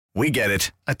We get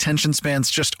it. Attention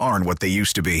spans just aren't what they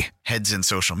used to be. Heads in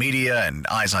social media and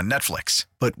eyes on Netflix.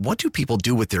 But what do people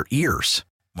do with their ears?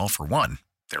 Well, for one,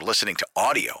 they're listening to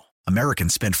audio.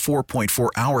 Americans spend 4.4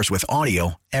 hours with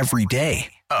audio every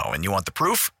day. Oh, and you want the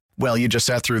proof? Well, you just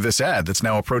sat through this ad that's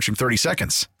now approaching 30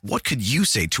 seconds. What could you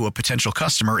say to a potential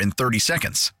customer in 30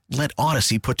 seconds? Let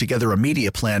Odyssey put together a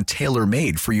media plan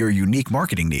tailor-made for your unique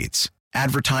marketing needs.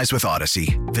 Advertise with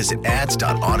Odyssey. Visit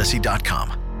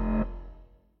ads.odyssey.com.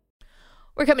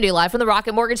 We're coming to you live from the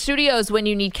Rocket Mortgage Studios. When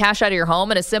you need cash out of your home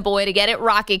and a simple way to get it,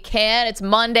 Rocket can. It's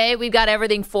Monday. We've got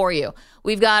everything for you.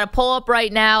 We've got a pull-up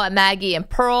right now at Maggie and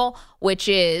Pearl, which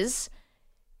is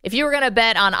if you were going to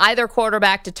bet on either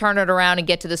quarterback to turn it around and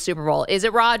get to the Super Bowl, is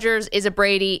it Rodgers? Is it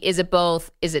Brady? Is it both?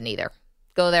 Is it neither?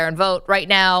 Go there and vote. Right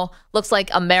now, looks like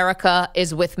America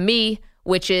is with me,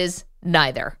 which is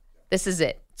neither. This is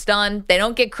it. It's done. They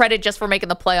don't get credit just for making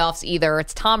the playoffs either.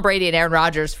 It's Tom Brady and Aaron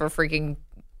Rodgers for freaking,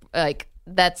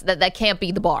 that can't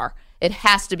be the bar. It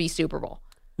has to be Super Bowl.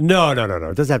 No. It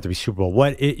doesn't have to be Super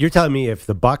Bowl. You're telling me if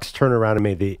the Bucs turn around and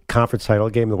made the conference title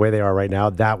game the way they are right now,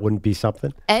 that wouldn't be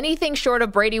something? Anything short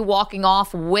of Brady walking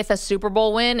off with a Super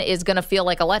Bowl win is going to feel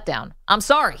like a letdown. I'm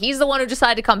sorry. He's the one who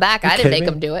decided to come back. I didn't make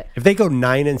him do it. If they go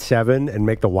 9-7 and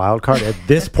make the wild card at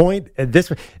this point,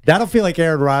 that'll feel like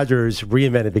Aaron Rodgers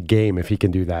reinvented the game if he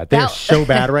can do that. They're so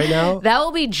bad right now. That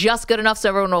will be just good enough so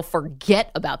everyone will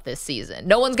forget about this season.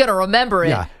 No one's going to remember it.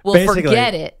 Yeah, we'll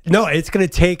forget it. No, it's going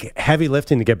to take heavy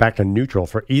lifting to get back to neutral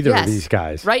for either of these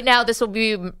guys. Right now, this will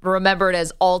be remembered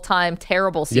as all-time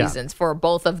terrible seasons for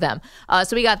both of them.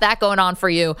 So we got that going on for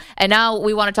you. And now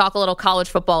we want to talk a little college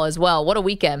football as well. What a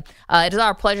weekend. It is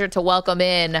our pleasure to welcome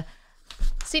in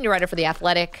senior writer for The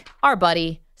Athletic, our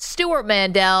buddy, Stewart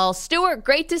Mandel. Stewart,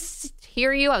 great to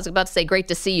hear you. I was about to say great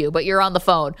to see you, but you're on the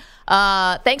phone.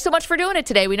 Thanks so much for doing it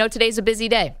today. We know today's a busy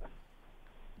day.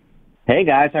 Hey,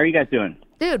 guys. How are you guys doing?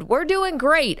 Dude, we're doing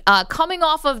great. Coming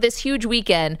off of this huge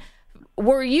weekend,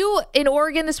 were you in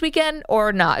Oregon this weekend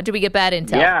or not? Did we get bad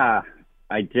intel? Yeah,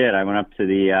 I did. I went up to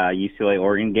the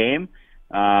UCLA-Oregon game.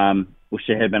 Wish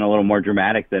it had been a little more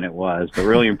dramatic than it was, but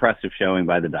really impressive showing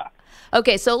by the Ducks.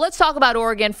 Okay, so let's talk about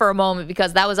Oregon for a moment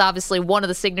because that was obviously one of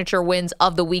the signature wins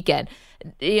of the weekend.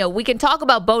 You know, we can talk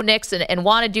about Bo Nix and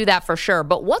want to do that for sure,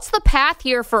 but what's the path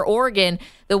here for Oregon,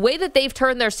 the way that they've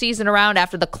turned their season around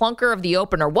after the clunker of the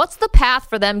opener? What's the path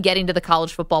for them getting to the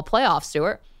college football playoffs,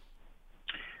 Stuart?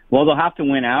 Well, they'll have to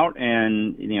win out,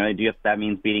 and that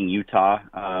means beating Utah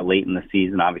late in the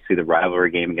season, obviously the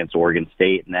rivalry game against Oregon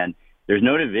State, and then there's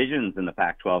no divisions in the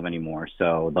Pac-12 anymore,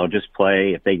 so they'll just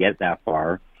play, if they get that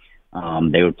far,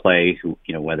 they would play,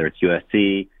 whether it's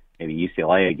USC, maybe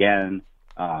UCLA again,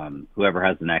 whoever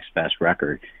has the next best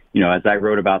record. As I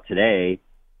wrote about today,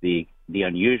 the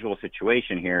unusual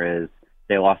situation here is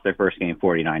they lost their first game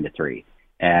 49-3.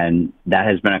 And that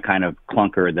has been a kind of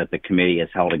clunker that the committee has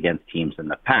held against teams in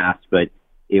the past, but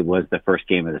it was the first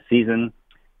game of the season.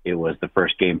 It was the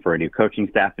first game for a new coaching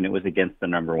staff, and it was against the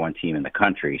number one team in the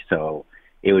country. So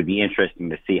it would be interesting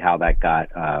to see how that got,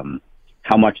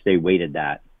 how much they weighted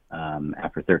that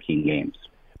after 13 games.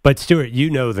 But, Stuart, you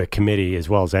know the committee as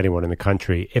well as anyone in the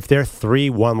country. If they're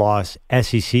 3 one-loss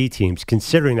SEC teams,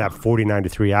 considering that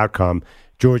 49-3 outcome,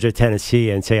 Georgia, Tennessee,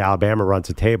 and, say, Alabama runs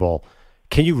the table,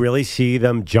 can you really see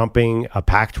them jumping a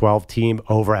Pac-12 team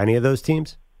over any of those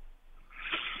teams?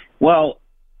 Well,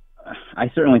 I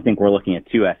certainly think we're looking at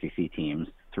 2 SEC teams.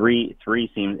 Three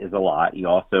teams is a lot. You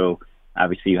also,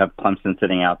 obviously, you have Clemson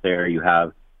sitting out there. You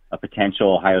have a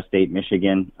potential Ohio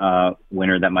State-Michigan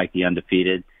winner that might be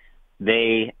undefeated.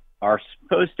 They are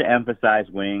supposed to emphasize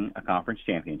winning a conference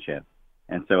championship.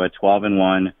 And so a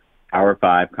 12-1 Power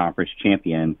 5 conference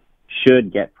champion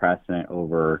should get precedent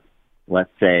over,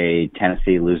 let's say,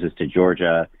 Tennessee loses to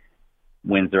Georgia,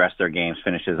 wins the rest of their games,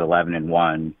 finishes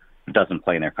 11-1, doesn't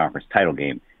play in their conference title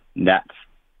game. That's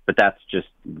just,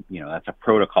 that's a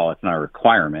protocol. It's not a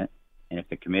requirement. And if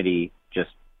the committee just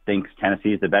thinks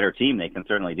Tennessee is the better team, they can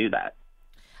certainly do that.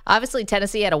 Obviously,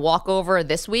 Tennessee had a walkover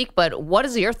this week, but what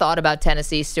is your thought about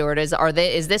Tennessee, Stuart? Is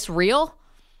this real?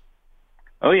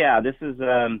 Oh yeah, this is.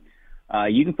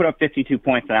 You can put up 52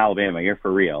 points in Alabama. You're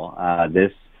for real. I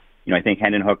think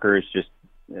Hendon Hooker is just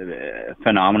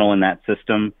phenomenal in that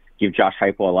system. Give Josh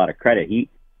Heupel a lot of credit. He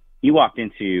walked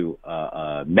into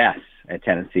a mess at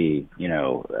Tennessee,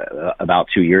 about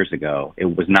 2 years ago. It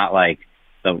was not like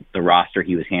the roster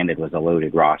he was handed was a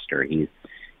loaded roster.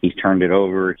 He's turned it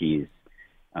over. He's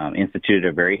instituted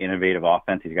a very innovative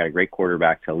offense. He's got a great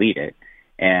quarterback to lead it.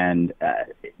 And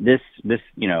this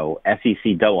SEC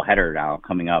doubleheader now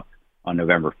coming up on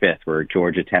November 5th, where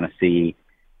Georgia, Tennessee,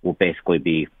 will basically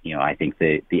be, I think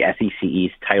the SEC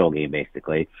East title game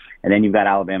basically. And then you've got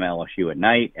Alabama LSU at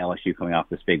night, LSU coming off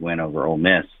this big win over Ole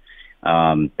Miss.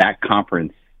 That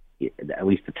conference, at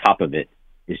least the top of it,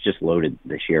 is just loaded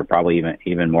this year, probably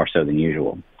even more so than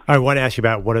usual. I want to ask you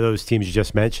about one of those teams you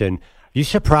just mentioned. Are you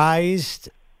surprised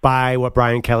by what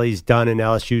Brian Kelly's done in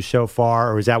LSU so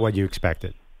far, or is that what you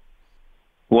expected?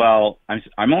 Well,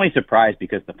 I'm only surprised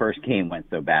because the first game went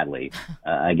so badly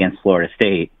against Florida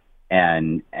State,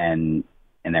 and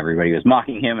everybody was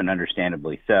mocking him, and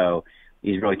understandably so.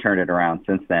 He's really turned it around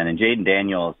since then. And Jaden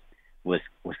Daniels was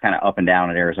kind of up and down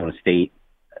at Arizona State.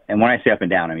 And when I say up and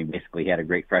down, I mean basically he had a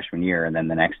great freshman year, and then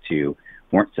the next two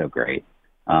weren't so great.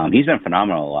 He's been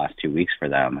phenomenal the last 2 weeks for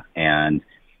them. And,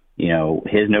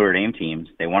 his Notre Dame teams,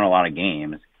 they won a lot of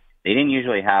games. They didn't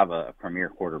usually have a premier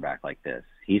quarterback like this.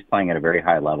 He's playing at a very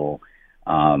high level.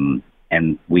 And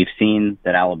we've seen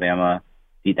that Alabama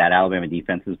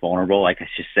defense is vulnerable, like I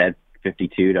just said,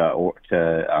 52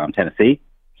 to Tennessee.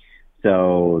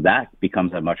 So that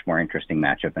becomes a much more interesting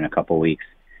matchup in a couple of weeks,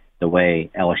 the way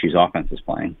LSU's offense is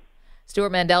playing.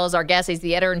 Stuart Mandel is our guest. He's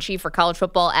the editor-in-chief for college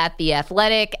football at The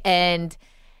Athletic. And,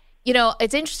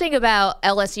 it's interesting about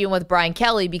LSU and with Brian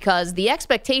Kelly because the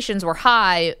expectations were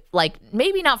high, like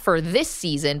maybe not for this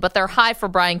season, but they're high for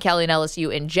Brian Kelly and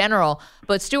LSU in general.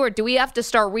 But, Stuart, do we have to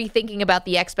start rethinking about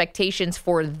the expectations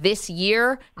for this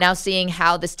year, now seeing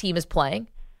how this team is playing?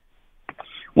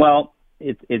 Well,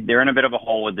 they're in a bit of a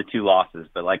hole with the two losses,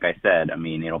 but like I said, I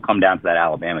mean, it'll come down to that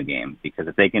Alabama game because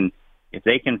if they can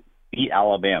beat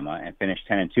Alabama and finish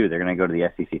 10-2, they're going to go to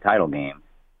the SEC title game,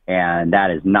 and that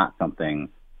is not something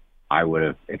I would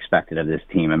have expected of this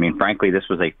team. I mean, frankly, this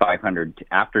was a 500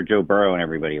 after Joe Burrow and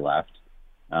everybody left.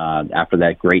 After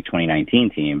that great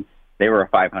 2019 team, they were a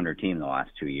 500 team the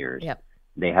last 2 years. Yep.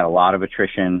 They had a lot of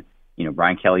attrition.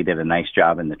 Brian Kelly did a nice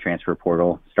job in the transfer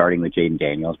portal, starting with Jaden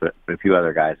Daniels, but a few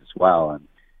other guys as well. And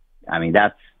I mean,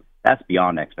 that's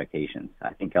beyond expectations.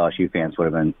 I think LSU fans would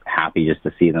have been happy just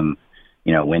to see them,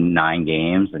 win 9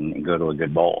 games and go to a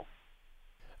good bowl.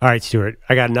 All right, Stuart,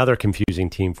 I got another confusing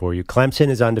team for you. Clemson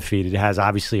is undefeated. It has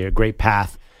obviously a great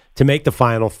path to make the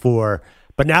Final Four,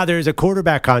 but now there's a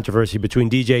quarterback controversy between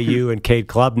DJU and Cade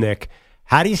Klubnik.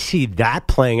 How do you see that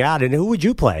playing out, and who would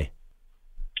you play?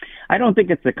 I don't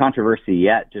think it's a controversy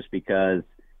yet, just because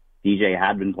DJ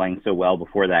had been playing so well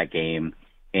before that game.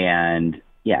 And,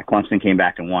 Clemson came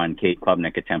back and won. Cade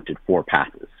Klubnik attempted 4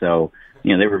 passes. So,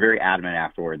 they were very adamant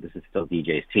afterward, this is still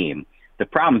DJ's team. The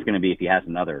problem is going to be if he has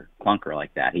another clunker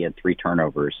like that. He had 3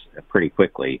 turnovers pretty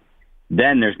quickly.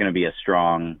 Then there's going to be a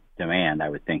strong demand, I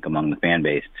would think, among the fan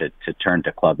base to turn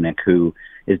to Klubnik, who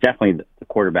is definitely the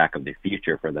quarterback of the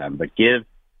future for them. But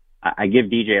I give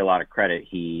DJ a lot of credit.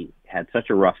 He had such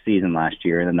a rough season last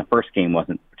year, and then the first game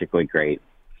wasn't particularly great.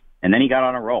 And then he got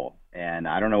on a roll. And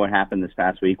I don't know what happened this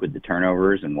past week with the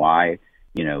turnovers and why,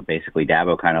 basically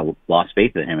Dabo kind of lost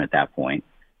faith in him at that point.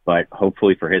 But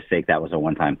hopefully for his sake, that was a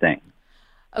one-time thing.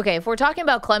 Okay, if we're talking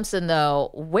about Clemson, though,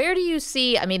 where do you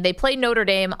see, they played Notre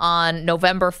Dame on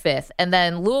November 5th, and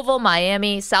then Louisville,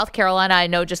 Miami, South Carolina, I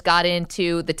know just got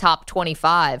into the top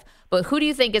 25. But who do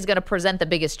you think is going to present the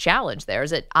biggest challenge there?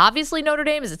 Is it obviously Notre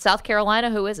Dame? Is it South Carolina?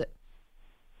 Who is it?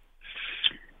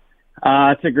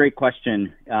 It's a great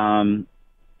question. I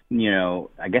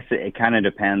guess it kind of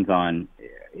depends on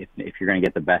if you're going to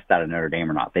get the best out of Notre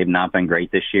Dame or not. They've not been great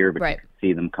this year, but right. You can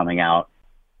see them coming out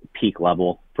peak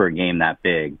level for a game that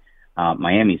big.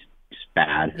 Miami's just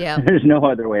bad. Yeah. There's no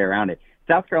other way around it.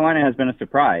 South Carolina has been a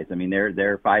surprise. I mean,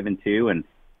 they're 5-2, and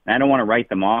I don't want to write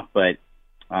them off, but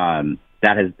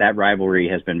that rivalry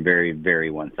has been very, very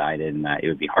one-sided, and it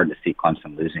would be hard to see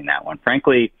Clemson losing that one.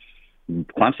 Frankly,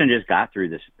 Clemson just got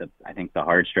through I think the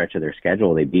hard stretch of their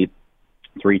schedule. They beat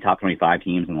 3 top 25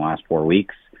 teams in the last 4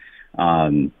 weeks.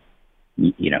 Teams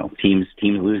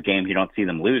lose games you don't see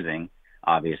them losing,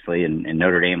 obviously. And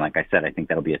Notre Dame, like I said, I think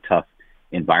that'll be a tough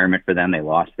environment for them. They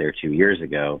lost there 2 years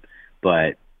ago,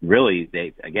 but really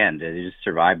they just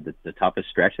survived the toughest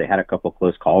stretch. They had a couple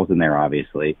close calls in there,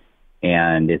 obviously,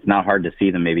 and it's not hard to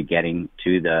see them maybe getting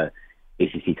to the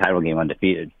ACC title game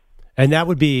undefeated. And that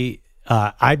would be,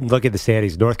 I'd look at the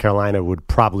standings. North Carolina would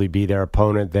probably be their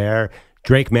opponent there.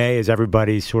 Drake May is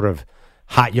everybody's sort of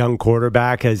hot young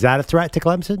quarterback. Is that a threat to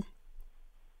Clemson?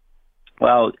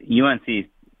 Well,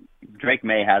 Drake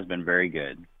May has been very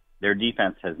good. Their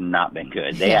defense has not been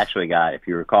good. They actually got, if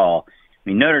you recall,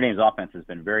 Notre Dame's offense has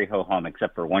been very ho-hum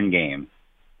except for one game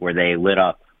where they lit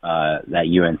up that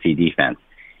UNC defense.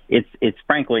 It's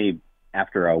frankly,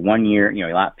 after a 1 year,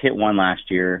 Pitt won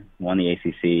last year, won the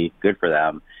ACC, good for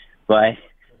them. But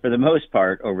for the most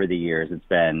part, over the years, it's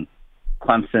been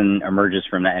Clemson emerges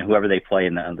from that, and whoever they play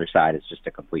in the other side is just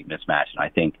a complete mismatch. And I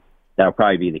think that'll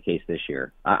probably be the case this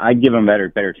year. I'd give them a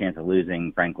better chance of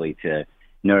losing, frankly, to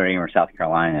Notre Dame or South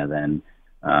Carolina than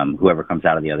whoever comes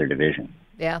out of the other division.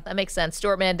 Yeah, that makes sense.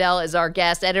 Stuart Mandel is our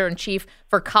guest, editor-in-chief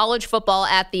for college football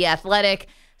at The Athletic.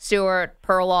 Stuart,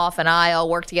 Perloff, and I all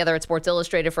worked together at Sports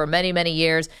Illustrated for many, many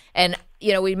years. And,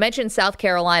 we mentioned South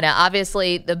Carolina.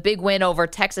 Obviously, the big win over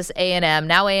Texas A&M.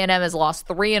 Now A&M has lost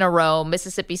 3 in a row.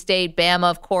 Mississippi State, Bama,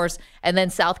 of course, and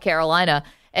then South Carolina.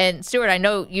 And, Stuart, I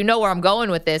know you know where I'm going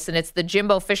with this, and it's the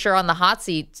Jimbo Fisher on the hot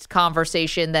seat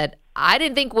conversation that I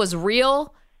didn't think was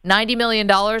real. $90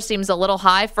 million seems a little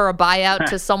high for a buyout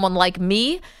to someone like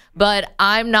me, but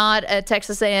I'm not a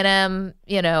Texas A&M,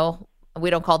 we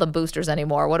don't call them boosters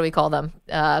anymore. What do we call them?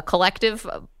 Collective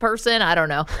person? I don't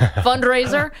know.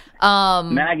 Fundraiser?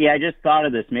 Maggie, I just thought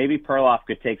of this. Maybe Perloff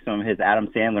could take some of his Adam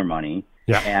Sandler money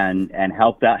and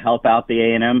help out the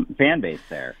A&M fan base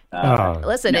there.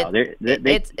 Listen,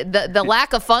 the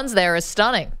lack of funds there is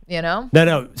stunning.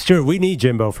 No, Stuart, we need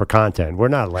Jimbo for content. We're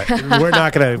not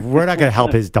gonna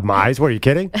help his demise. What, are you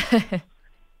kidding?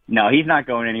 No, he's not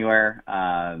going anywhere.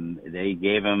 They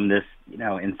gave him this,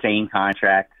 insane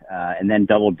contract, and then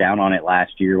doubled down on it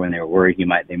last year when they were worried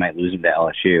they might lose him to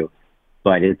LSU.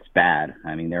 But it's bad.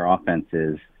 I mean, their offense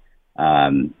is,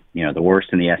 the worst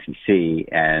in the SEC,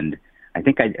 and I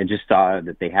think I just saw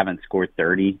that they haven't scored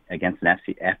 30 against an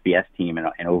FBS team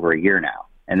in over a year now.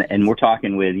 And we're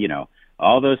talking with,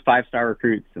 all those 5-star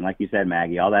recruits, and like you said,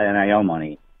 Maggie, all that NIL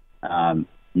money,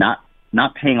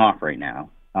 not paying off right now.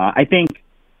 I think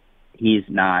he's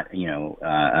not,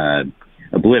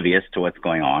 oblivious to what's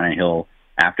going on, and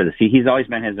he's always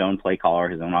been his own play caller,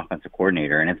 his own offensive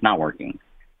coordinator, and it's not working.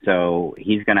 So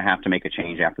he's going to have to make a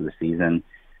change after the season,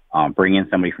 bring in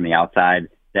somebody from the outside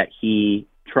that he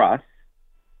trusts,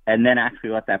 and then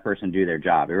actually let that person do their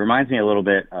job. It reminds me a little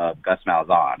bit of Gus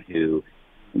Malzahn, who,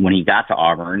 when he got to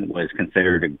Auburn, was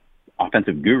considered an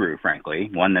offensive guru,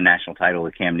 frankly, won the national title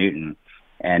with Cam Newton,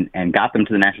 and got them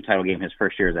to the national title game his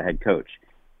first year as a head coach.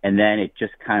 And then it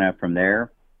just kind of, from there,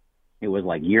 it was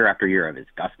like year after year of, is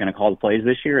Gus going to call the plays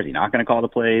this year? Is he not going to call the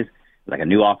plays? Like a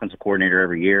new offensive coordinator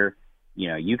every year.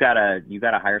 You gotta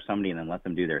hire somebody and then let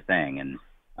them do their thing. And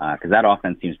because that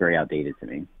offense seems very outdated to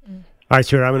me. All right,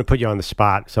 Stuart, I'm going to put you on the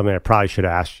spot, something I probably should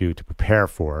have asked you to prepare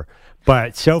for.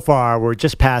 But so far, we're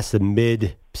just past the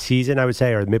mid-season, I would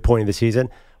say, or the midpoint of the season.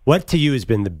 What to you has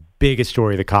been the biggest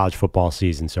story of the college football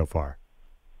season so far?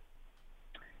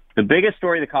 The biggest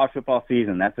story of the college football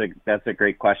season, that's a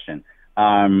great question.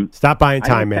 Stop buying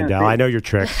time, Mandel. I know your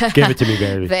tricks. Give it to me,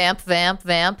 baby.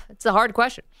 Vamp. It's a hard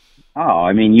question. Oh,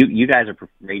 I mean, you guys are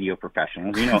radio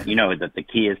professionals. You know that the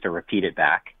key is to repeat it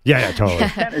back. Yeah, totally.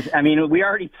 I mean, we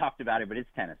already talked about it, but it's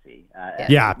Tennessee.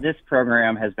 This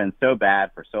program has been so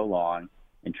bad for so long,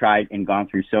 and tried and gone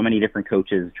through so many different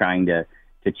coaches trying to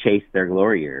chase their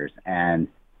glory years. And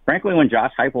frankly, when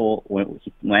Josh Heupel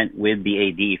went with the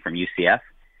AD from UCF,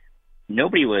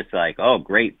 nobody was like, "Oh,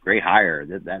 great hire.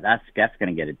 That's going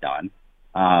to get it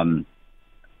done."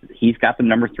 He's got them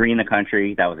number 3 in the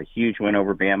country. That was a huge win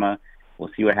over Bama. We'll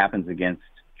see what happens against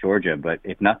Georgia. But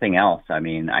if nothing else, I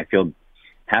mean, I feel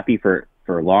happy for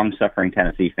long-suffering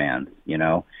Tennessee fans.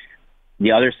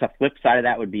 The other flip side of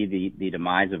that would be the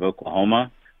demise of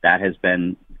Oklahoma. That has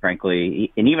been,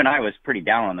 frankly, and even I was pretty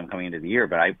down on them coming into the year,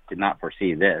 but I did not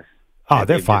foresee this. Oh,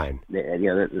 they're fine.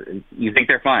 You think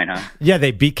they're fine, huh? Yeah, they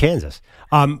beat Kansas.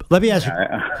 Let me ask you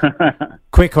a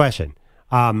quick question.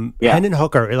 Hendon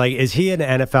Hooker, is he an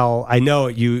NFL? I know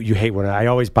you hate when I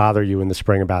always bother you in the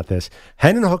spring about this.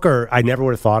 Hendon Hooker, I never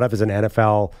would have thought of as an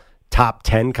NFL top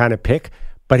 10 kind of pick,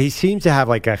 but he seems to have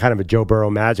like a kind of a Joe Burrow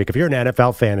magic. If you're an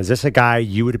NFL fan, is this a guy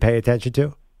you would pay attention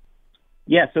to?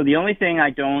 Yeah, so the only thing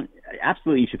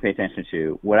absolutely you should pay attention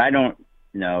to, what I don't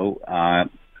know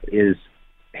is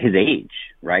his age,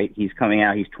 right? He's coming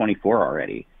out, he's 24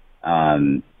 already.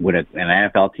 Would an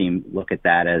NFL team look at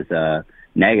that as a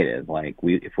negative? Like,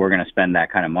 if we're going to spend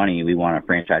that kind of money, we want a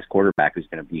franchise quarterback who's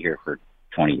going to be here for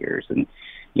 20 years. And,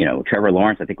 Trevor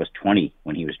Lawrence, I think, was 20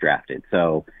 when he was drafted.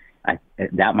 So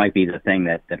that might be the thing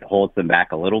that holds them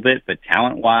back a little bit. But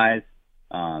talent-wise,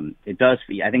 it does.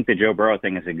 I think the Joe Burrow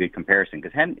thing is a good comparison,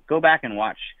 because go back and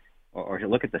watch or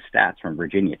look at the stats from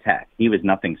Virginia Tech. He was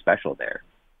nothing special there.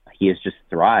 He has just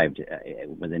thrived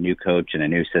with a new coach and a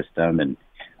new system.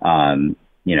 And,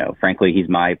 frankly, he's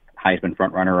my Heisman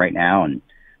front runner right now, and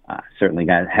certainly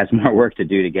has more work to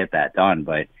do to get that done.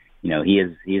 But, he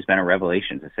has been a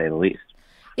revelation, to say the least.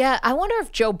 Yeah, I wonder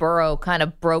if Joe Burrow kind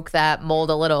of broke that mold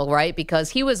a little, right?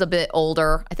 Because he was a bit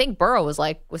older. I think Burrow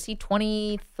was he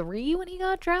 23 when he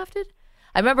got drafted?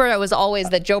 I remember it was always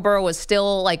that Joe Burrow was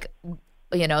still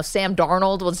Sam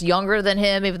Darnold was younger than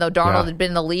him, even though Darnold had been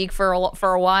in the league for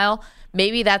a while.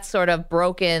 Maybe that's sort of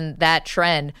broken that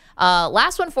trend.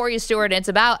 Last one for you, Stuart, and it's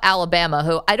about Alabama,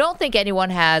 who I don't think anyone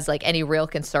has any real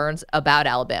concerns about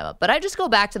Alabama. But I just go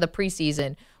back to the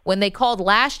preseason when they called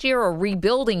last year a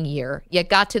rebuilding year, yet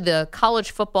got to the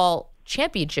college football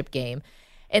championship game.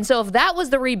 And so if that was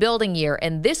the rebuilding year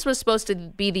and this was supposed to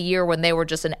be the year when they were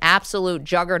just an absolute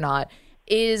juggernaut,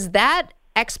 is that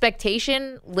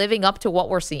expectation living up to what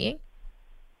we're seeing?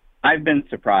 I've been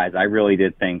surprised. I really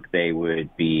did think they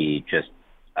would be just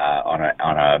on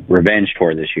a revenge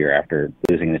tour this year after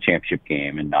losing the championship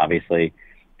game, and obviously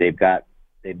they've got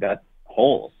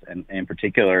holes. And in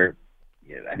particular,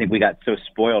 I think we got so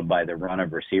spoiled by the run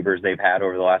of receivers they've had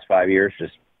over the last 5 years,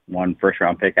 just one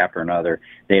first-round pick after another.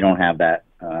 They don't have that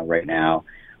right now.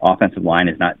 Offensive line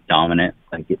is not dominant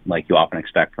like you often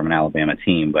expect from an Alabama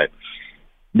team, but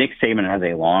Nick Saban has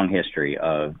a long history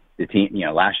of the team.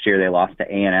 Last year they lost to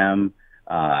A&M.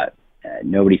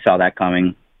 Nobody saw that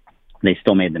coming. They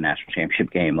still made the national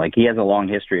championship game. He has a long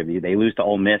history of they lose to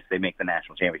Ole Miss, they make the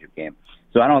national championship game.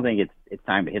 So I don't think it's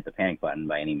time to hit the panic button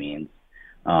by any means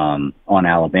on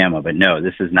Alabama. But no,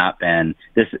 this has not been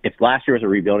this. If last year was a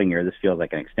rebuilding year, this feels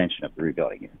like an extension of the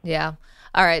rebuilding year. Yeah.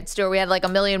 All right, Stuart, we had a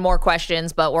million more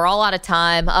questions, but we're all out of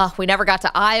time. We never got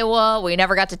to Iowa. We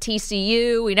never got to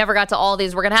TCU. We never got to all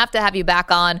these. We're going to have you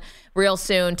back on real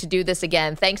soon to do this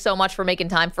again. Thanks so much for making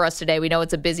time for us today. We know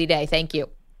it's a busy day. Thank you.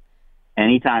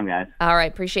 Anytime, guys. All right,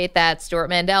 appreciate that. Stuart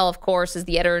Mandel, of course, is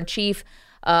the editor-in-chief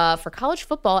for college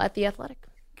football at The Athletic.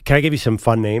 Can I give you some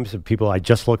fun names of people I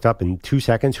just looked up in 2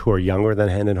 seconds who are younger than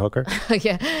Hendon Hooker?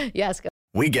 Yes, go.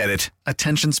 We get it.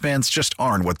 Attention spans just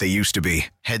aren't what they used to be.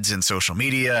 Heads in social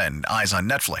media and eyes on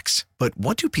Netflix. But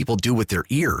what do people do with their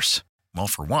ears? Well,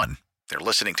 for one, they're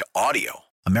listening to audio.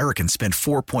 Americans spend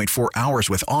 4.4 hours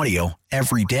with audio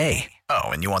every day. Oh,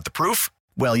 and you want the proof?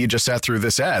 Well, you just sat through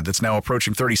this ad that's now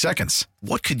approaching 30 seconds.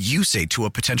 What could you say to a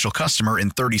potential customer in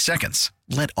 30 seconds?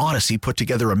 Let Odyssey put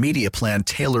together a media plan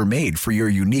tailor-made for your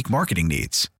unique marketing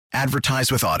needs.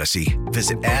 Advertise with Odyssey.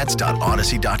 Visit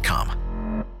ads.odyssey.com.